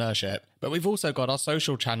entrepreneurship. But we've also got our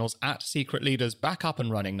social channels at Secret Leaders back up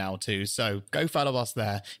and running now too, so go follow us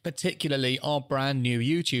there, particularly our brand new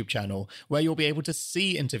YouTube channel, where you'll be able to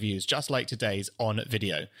see interviews just like today's on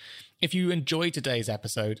video. If you enjoyed today's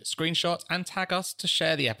episode, screenshot and tag us to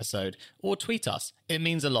share the episode, or tweet us. It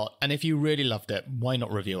means a lot, and if you really loved it, why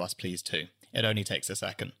not review us please too? It only takes a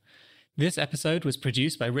second. This episode was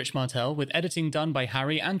produced by Rich Martell, with editing done by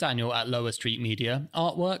Harry and Daniel at Lower Street Media,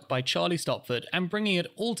 artwork by Charlie Stopford, and bringing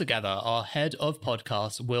it all together, our head of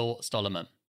podcasts, Will Stollerman.